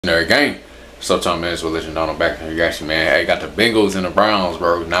Every game. So time man, so legend Donald back in here, actually, man. I got the Bengals and the Browns,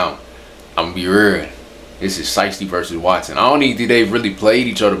 bro. Now, I'm gonna be real. This is Cincinnati versus Watson. I don't even think they've really played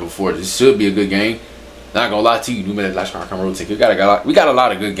each other before. This should be a good game. Not gonna lie to you, new minute last round rotate. We got a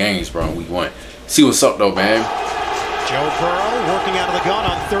lot of good games, bro, in week 1. See what's up though, man. Joe Burrow working out of the gun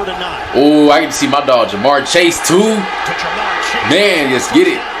on 3rd and 9. Oh, I get to see my dog Jamar Chase too. Man, let's get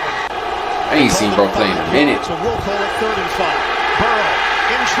it. I ain't seen bro play in a minute. So we'll call it 3rd and 5. Burrow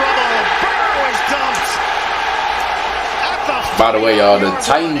in trouble. Burrow is dumped. By the way, y'all, the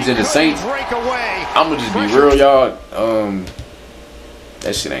Titans and the Saints, I'm gonna just be real, y'all.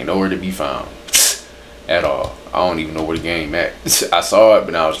 That shit ain't nowhere to be found at all. I don't even know where the game at. I saw it,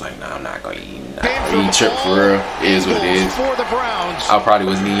 but I was like, nah, I'm not gonna eat trip for real. It is what it is. I probably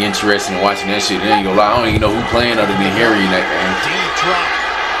wasn't even interested in watching that shit. I ain't gonna lie, I don't even know who playing other than Harry in that game.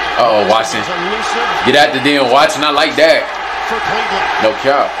 Uh oh, Watson. Get out the damn Watson. I like that. No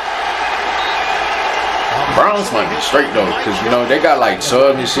cap. Browns might be straight though, because you know they got like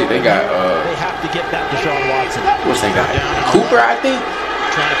Chubb and shit. They got they have to get that Deshaun Watson. What's they got? Cooper, I think.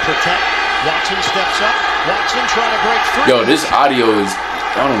 Trying to protect. Watson steps up. Watson trying to break through. Yo, this audio is,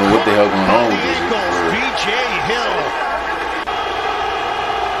 I don't know what the hell going on with this. B.J. Hill.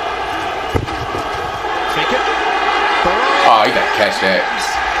 Fake it. Burrow. Oh, you gotta catch that.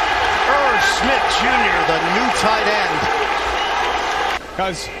 Irv Smith Jr., the new tight end.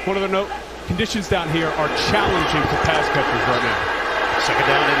 Guys, one of the conditions down here are challenging for pass catchers right now. 2nd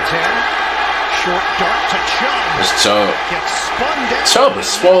down and 10. Short dart to Chubb. It's Chubb. Gets spun down. Chubb is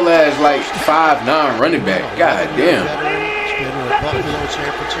swole as like 5'9" running back. God damn.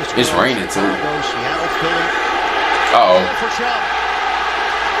 It's raining too. Uh oh.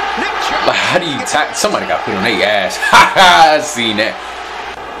 Like, how do you tackle? Somebody got put on their ass. I seen that.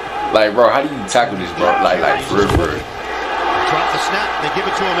 Like, bro, how do you tackle this, bro? Like for real. Drop the snap. They give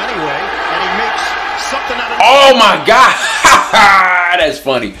it to him anyway, and he makes something out of it. Oh my God. That's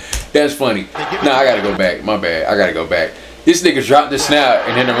funny. That's funny. Nah, I gotta go back. My bad. I gotta go back. This nigga dropped the snap,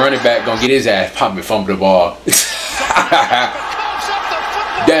 and then the running back gonna get his ass popped and fumble the ball.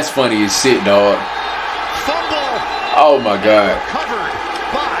 That's funny as shit, dog. Oh my God. Covered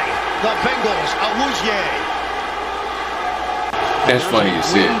by the Bengals. That's funny as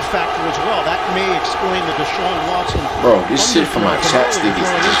shit. Factor as well. That may explain the Deshaun Watson. Bro, this shit from my chapstick is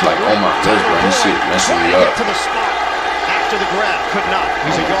just like, oh my God, bro. This shit messing me up. To the spot after the grab, could not.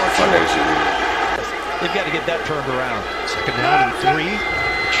 He's a yard short. They've got to get that turned around. 2nd down and 3.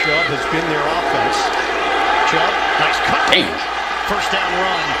 Chubb has been their offense. Chubb, nice cut. Damn. 1st down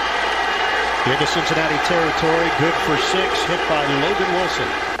run. Into Cincinnati territory, good for 6, hit by Logan Wilson.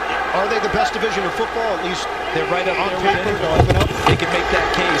 Are they the best division of football? At least they're right up on there. paper to open up. They can make that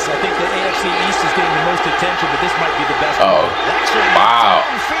case. I think the AFC East is getting the most attention, but this might be the best. Oh, wow.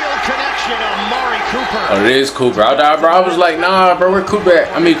 Field connection, Amari Cooper. Oh, it is Cooper. I was like, nah, bro, where Cooper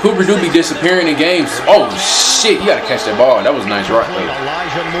at? I mean, Cooper do be disappearing in games. Oh, shit. You got to catch that ball. That was nice, right?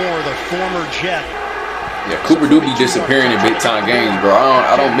 Elijah Moore, the former Jet. Yeah, Cooper do be disappearing in big-time games, bro.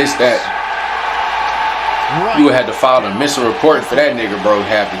 I don't miss that. You would have to file a missing report for that nigga, bro,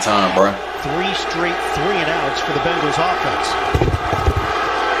 half the time, bro. 3 straight 3-and-outs for the Bengals offense.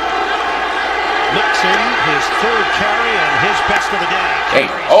 Mixon, his 3rd carry and his best of the day. Hey,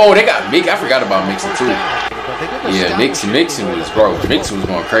 oh, they got Mixon. I forgot about Mixon too. Yeah, Mixon was, bro. Mixon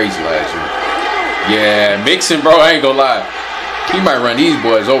was going crazy last year. Yeah, Mixon, bro. I ain't gonna lie. He might run these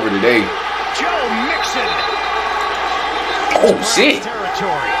boys over today. Joe Mixon. Oh shit.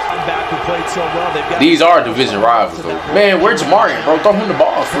 Back who played so well. They've got these are division rivals though. Man, where's Jamar at, bro? Throw him the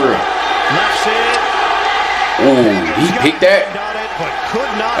ball for real. Ooh, he picked that.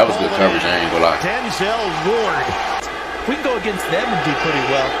 That was good coverage, I ain't gonna lie. Denzel Ward. We can go against them and do pretty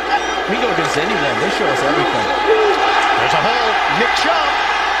well. We can go against anyone. They show us everything. There's a hole. Nick Chubb.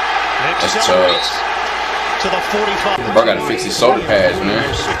 That's Chubb. To the 45. Bro, gotta fix his shoulder pads, man.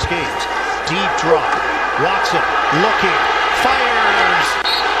 6 games. Deep drop. Watson looking. Fires.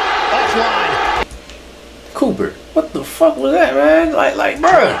 Offline. Cooper, what the fuck was that, man? Like,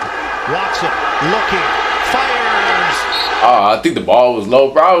 bro. Watson looking, fires. I think the ball was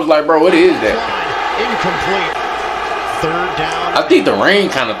low, bro. I was like, bro, what is that? Incomplete. 3rd down. I think the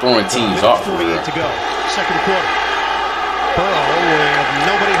rain kind of throwing teams off. 48 to go. 2nd quarter. Burrow with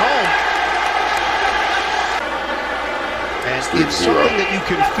nobody home. And it's something that you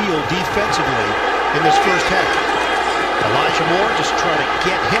can feel defensively in this first half. Elijah Moore just trying to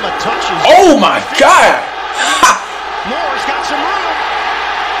get him a touch. Oh my God! Moore's got some room.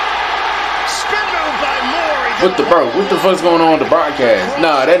 Spin move by Moore. What the fuck's going on with the broadcast?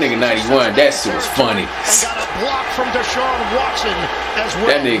 Nah, that nigga 91. That shit was funny. block from Deshaun Watson as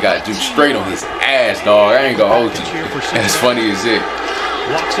well. That nigga got duped straight on his ass, dog. I ain't gonna hold you. That's funny as it.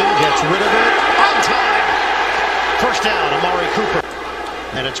 Watson gets rid of it on time. First down, Amari Cooper.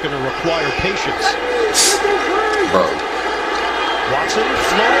 And it's going to require patience. Bro. Watson,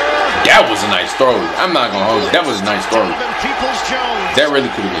 floater. That was a nice throw. I'm not gonna hold you. That was a nice throw. That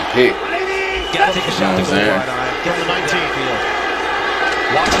really could have been picked. Gotta take a shot to go wide on it. From the 19.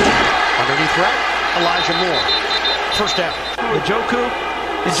 Watson, underneath route, Elijah Moore. First down. Njoku.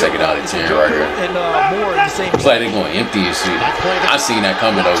 Second out of 10 right here. And Moore in the same It's like they're going empty and shit. I seen that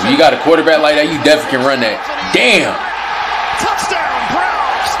coming though. You got a quarterback like that, you definitely can run that. Damn. Touchdown,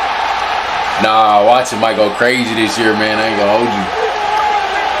 Browns. Nah, Watson might go crazy this year, man. I ain't gonna hold you.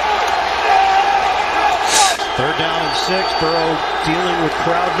 Third down and 6. Burrow dealing with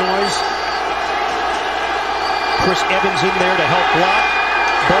crowd noise. Chris Evans in there to help block.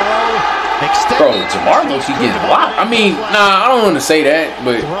 Burrow extended. Bro, Jamar looks he getting blocked. I mean, nah, I don't want to say that,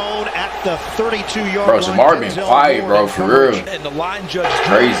 but thrown at the 32-yard bro, Jamar been quiet, bro, for real. And the line judge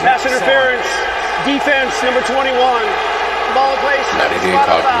Crazy. Pass interference. Defense number 21. Ball place. Nah, they didn't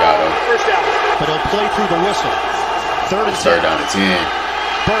call for y'all though. First down. But he'll play through the whistle. Third down to 10.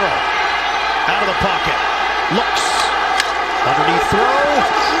 Burrow out of the pocket. Looks. Underneath throw.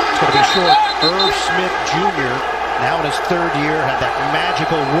 It's going to be short. Irv Smith Jr. now in his third year, had that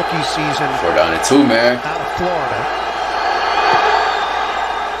magical rookie season. 4 down to 2, man. Out of Florida.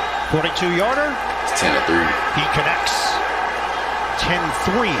 42-yarder. It's 10 to 3. He connects.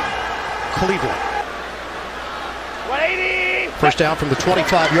 10-3. Cleveland. 180. First down from the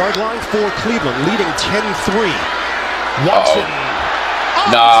 25-yard line for Cleveland, leading 10-3. Watson.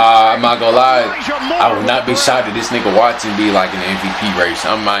 Nah, I'm not gonna lie. I would not be shocked that this nigga Watson be like in the MVP race.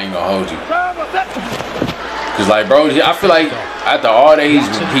 I'm not even gonna hold you. Cause like, bro, I feel like after all that he's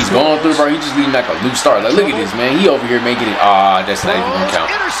going through, bro, he just leaving like a loose start. Like, look at this, man. He over here making it. That's not even gonna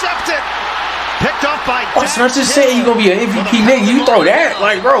count. Intercepted. Picked up by Watson, I just said you gonna be an MVP nigga. You throw that,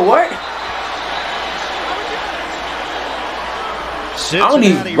 like, bro, what? I don't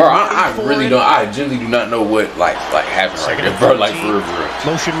even, bro. I really don't. I generally do not know what like happened right there, bro. Like for real.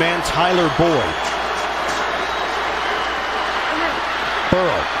 Motion man Tyler Boyd.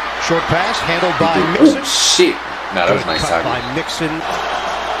 Burrow, short pass handled by Mixon. Oh shit! Nah, that was nice tackle by Mixon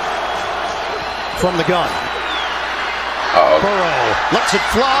from the gun. Burrow lets it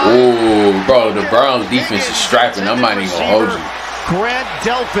fly. Oh, bro, the Browns defense is strapping. I'm not even gonna hold you. Grant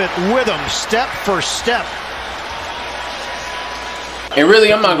Delpit with him, step for step. And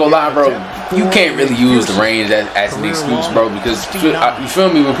really, I'm not gonna lie, bro. You can't really use the rain as an excuse, bro, because you feel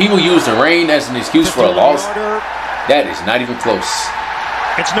me? When people use the rain as an excuse for a loss, that is not even close.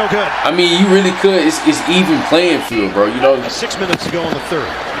 It's no good. I mean, you really could. It's even playing field, bro. You know. 6 minutes to go in the third.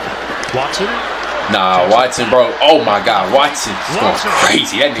 Watson. Nah, Watson, bro. Oh my God, Watson's going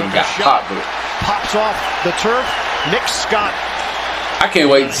crazy. That nigga got popped, bro. Pops off the turf. Nick Scott. I can't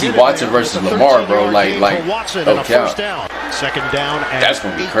wait to see Watson versus Lamar, bro. Like, Watson no first down. Second down. And that's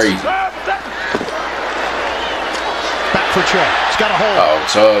gonna be crazy. Back for Chubb. It's got a hold. Oh,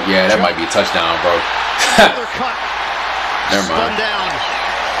 Chubb. Yeah, that might be a touchdown, bro. Another cut. Never mind. Spun down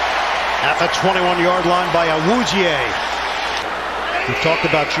at the 21-yard line by Awuzie. We've talked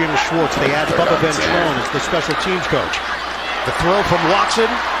about Jim Schwartz. They add Bubba Ventrone as the special teams coach. The throw from Watson.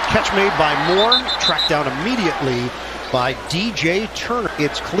 Catch made by Moore. Tracked down immediately by DJ Turner.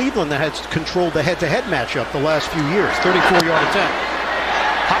 It's Cleveland that has controlled the head-to-head matchup the last few years. 34-yard attempt.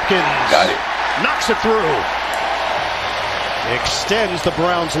 Hopkins got it. Knocks it through. Extends the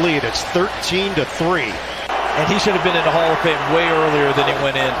Browns' lead. It's 13-3. And he should have been in the Hall of Fame way earlier than he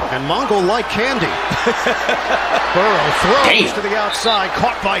went in. And Mongo like candy. Burrow throws to the outside,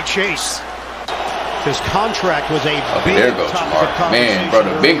 caught by Chase. His contract was a big there goes Jamar. Man, bro,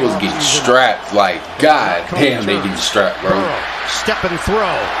 the Bengals getting strapped. Like, God damn, they getting strapped, bro. Step and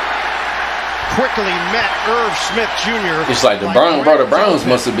throw. Quickly met Irv Smith Jr. It's like the Browns, bro. The Browns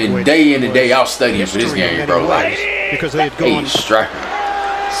must have been day in and day out studying for this game, bro. Like, because they had gone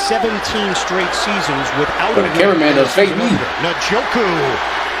 17 straight seasons without a cameraman does fake me. Njoku.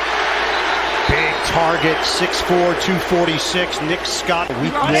 Big target, 6'4", 246. Nick Scott,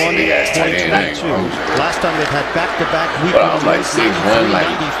 week 1, 2022. Last time they've had back-to-back week 1. I'm like 6'1", like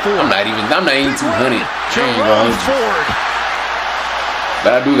I'm not even 200. Jerome Ford.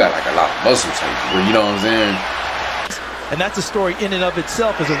 But I do got like a lot of muscle tape, you know what I'm saying? And that's a story in and of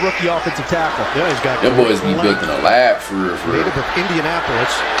itself as a rookie offensive tackle. Yeah, he's got them boys be built in a lab for real. Native of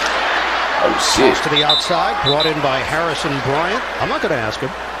Indianapolis. Oh shit! To the outside, brought in by Harrison Bryant. I'm not going to ask him.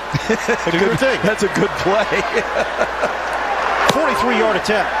 Good thing. That's a good play. 43-yard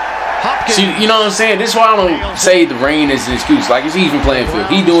attempt. See, you know what I'm saying? This is why I don't say the rain is an excuse. Like, it's even playing field.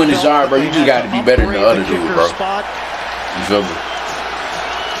 He doing his job, bro. You just got to be better than the other dude, bro. You feel me?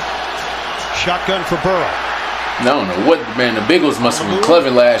 Shotgun for Burrow. I don't know what, man. The Bengals must have been clever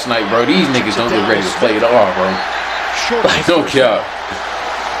last night, bro. These niggas don't look ready to play at all, bro. Like, no cap.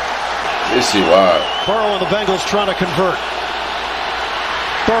 This shit wild. Burrow and the Bengals trying to convert.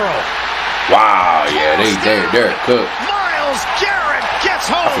 Burrow. Wow, yeah, they're cooked. Miles Garrett gets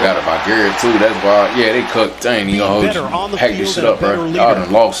home. I forgot about Garrett too. That's wild. Yeah, they cooked. Dang, you gonna hold you. Hack this shit up, bro. Y'all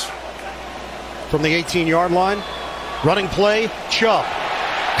done lost. From the 18-yard line, running play. Chubb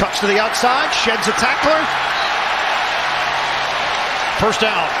cuts to the outside, sheds a tackler. First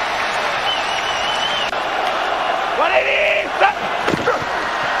down.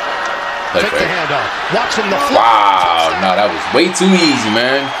 Take the handoff. Watson the flip. Wow, no, that was way too easy,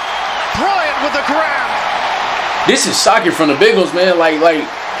 man. Bryant with the grab. This is shocking from the Bengals, man. Like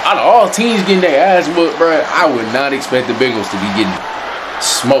out of all teams getting their ass whooped, bro, I would not expect the Bengals to be getting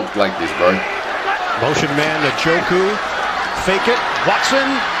smoked like this, bro. Motion man to Joku. Fake it. Watson.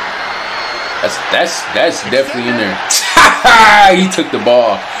 That's definitely in there. He took the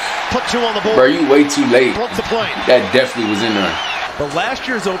ball. Put two on the board. Bro, you way too late. Broke the play. That definitely was in there. But last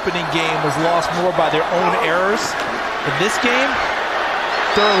year's opening game was lost more by their own errors. In this game,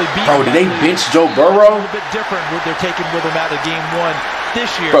 thoroughly beat. Bro, did they bench Joe Burrow? A little bit different what they're taking with them out of game one this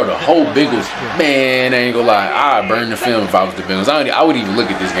year. Bro, the whole Bengals, man, I ain't gonna lie. I'd burn the film if I was the Bengals. I wouldn't even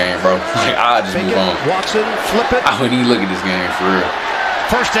look at this game, bro. Like, I'd just move on. Watson, flip it. I wouldn't even look at this game, for real.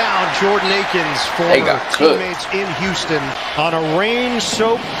 First down, Jordan Akins for teammates in Houston. On a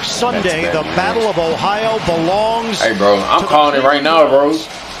rain-soaked Sunday, the Battle of Ohio belongs. Hey, bro, I'm calling it right now, bro.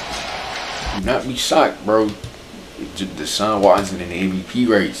 Do not be shocked, bro. Deshaun Watson in the MVP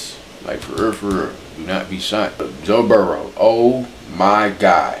race. Like, for real. Do not be shocked. Joe Burrow, oh my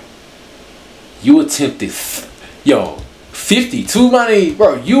God. You attempted, 52, my nigga,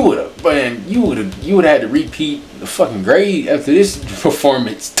 bro. You would have had to repeat the fucking grade after this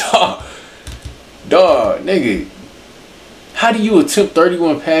performance, dog, nigga. How do you attempt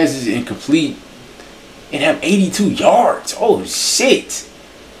 31 passes and complete and have 82 yards? Oh shit.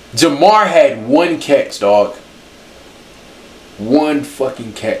 Jamar had one catch, dog. One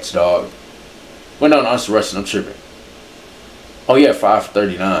fucking catch, dog. Well, no, that's rushing. I'm tripping. Oh yeah, 5 for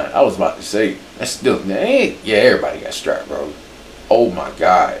 39. I was about to say that's still, yeah. Everybody got strapped, bro. Oh my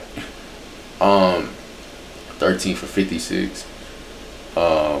God. 13 for 56.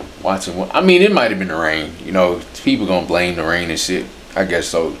 Watching one. I mean, it might have been the rain. You know, people gonna blame the rain and shit. I guess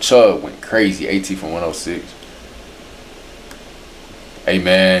so. Chubb went crazy. 18 for 106. Hey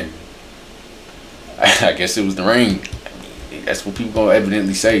man, I guess it was the rain. That's what people gonna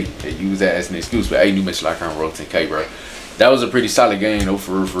evidently say. They use that as an excuse. But hey, new Mitch Locker on Roll 10K, bro. That was a pretty solid game, though,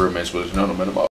 for real, man. So there's no matter about.